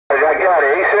I got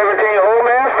it. 817 Old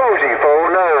Man Fuji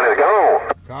 49 is gone.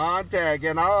 Contact,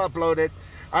 and I'll upload it.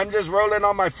 I'm just rolling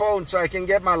on my phone so I can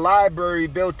get my library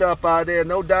built up out there.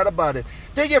 No doubt about it.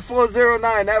 Take it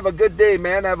 409. Have a good day,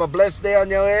 man. Have a blessed day on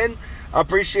your end. I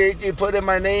appreciate you putting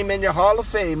my name in your Hall of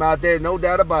Fame out there. No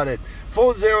doubt about it.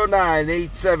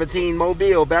 409-817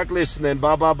 Mobile. Back listening.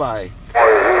 Bye-bye-bye.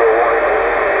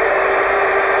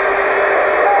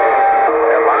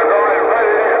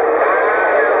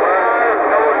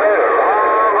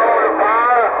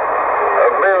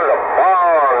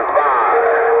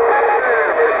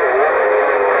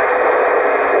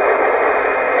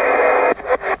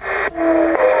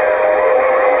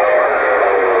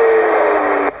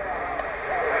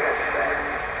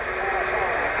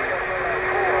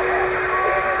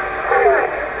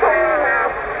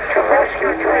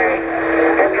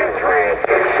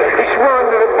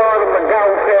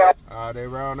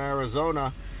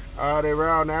 Out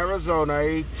around Arizona,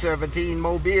 817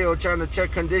 Mobile, trying to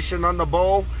check condition on the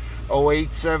bowl.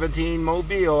 0817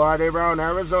 Mobile, out around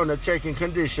Arizona, checking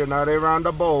condition out around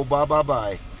the bowl.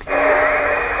 Bye-bye-bye.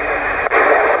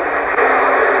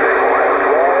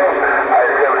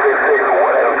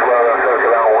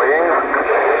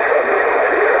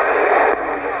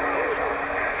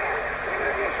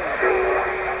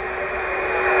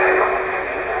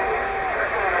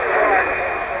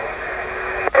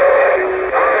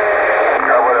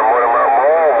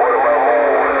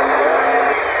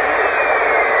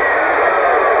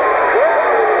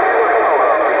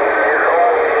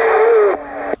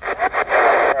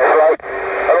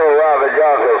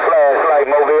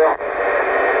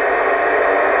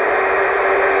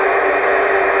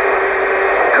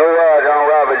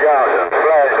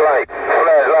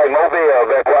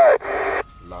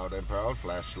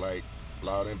 Flashlight,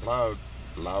 loud and proud,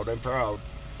 loud and proud,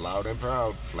 loud and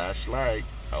proud, flashlight,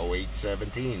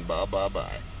 0817,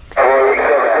 bye-bye-bye.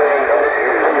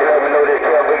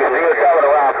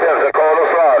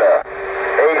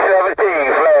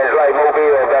 817, flashlight,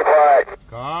 mobile, back quiet.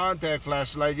 Contact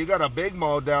flashlight, you got a big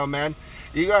mo down, man.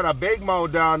 You got a big mo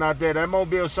down out there. That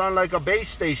mobile sound like a base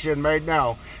station right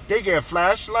now. Take care,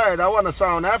 flashlight. I want to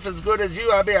sound half as good as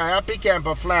you. I'll be a happy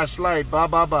camper, flashlight,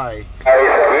 bye-bye-bye.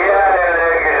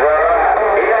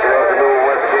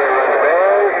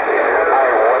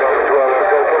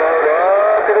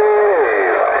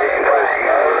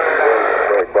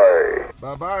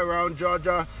 Bye-bye around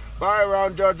Georgia. Bye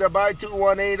around Georgia. Bye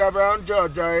 218 around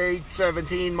Georgia.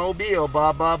 817 Mobile.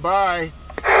 Bye-bye-bye.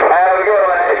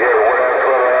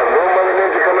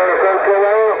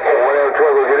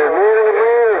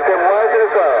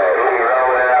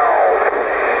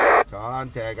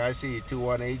 Contact. I see you.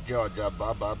 218 Georgia.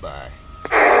 Bye-bye-bye. We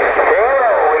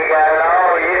got it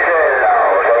all. You said it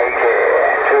all. Take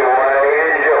care.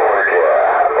 218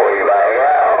 Georgia. We back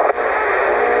out.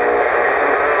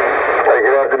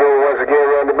 Good afternoon once again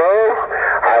around the bow.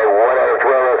 I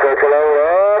 1Adam12 Central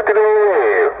up to the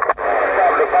wheel.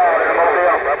 Top of the ball in the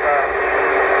mobile.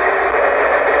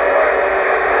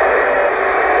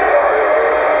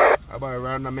 How about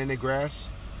around the mini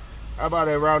grass? How about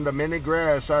around the mini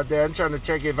grass out there? I'm trying to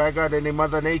check if I got any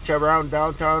Mother Nature around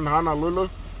downtown Honolulu.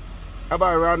 How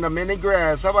about around the mini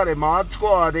grass? How about a Mod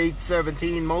Squad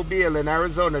 817 Mobile in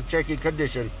Arizona checking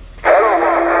condition?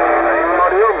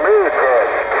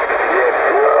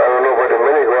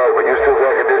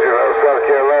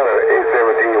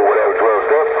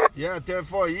 Yeah,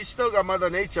 10-4. You still got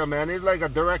Mother Nature, man. It's like a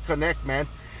direct connect, man.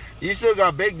 You still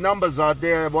got big numbers out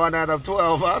there, 1 out of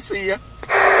 12. I'll see ya.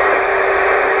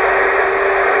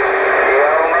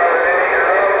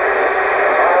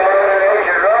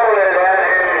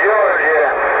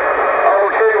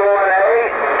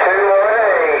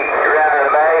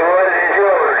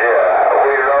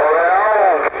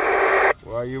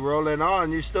 You rolling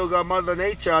on. You still got Mother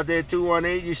Nature out there,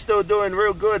 218. You still doing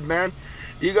real good, man.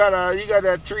 You got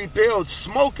that 3 pills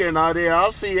smoking out there.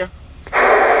 I'll see you.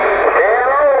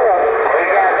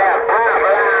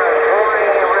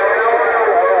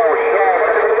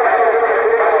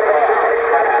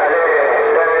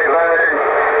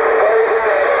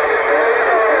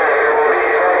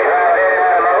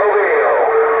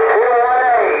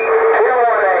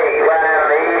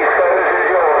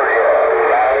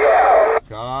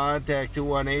 Contact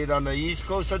 218 on the east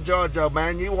coast of Georgia,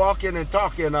 man. You walking and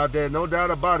talking out there, no doubt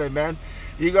about it, man.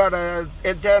 You got an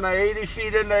antenna 80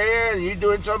 feet in the air and you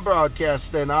doing some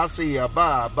broadcasting. I'll see you.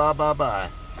 Bye, bye, bye, bye.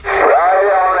 Right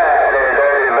on that,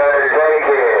 dirty bird. Take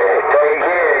care. Take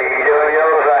care. You doing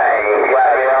your thing. You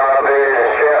got me on up here in the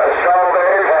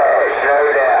strawberry patch, no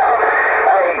doubt.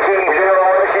 Hey, keep doing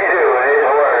what you're doing. It's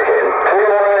working.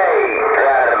 218,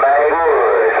 trying to bag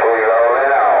woods. We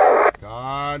rolling on.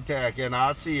 contact, and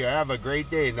I'll see you. Have a great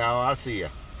day now. I'll see you.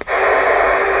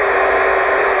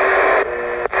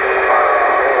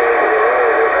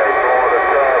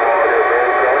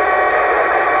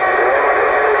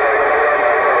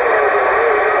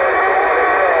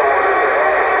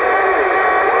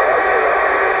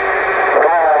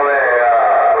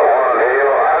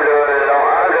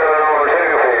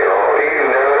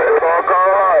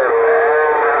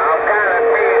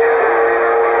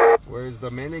 The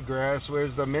mini grass,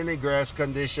 where's the mini grass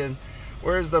condition?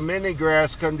 Where's the mini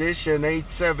grass condition?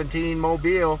 817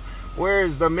 Mobile,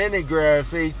 where's the mini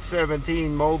grass?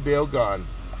 817 Mobile gone.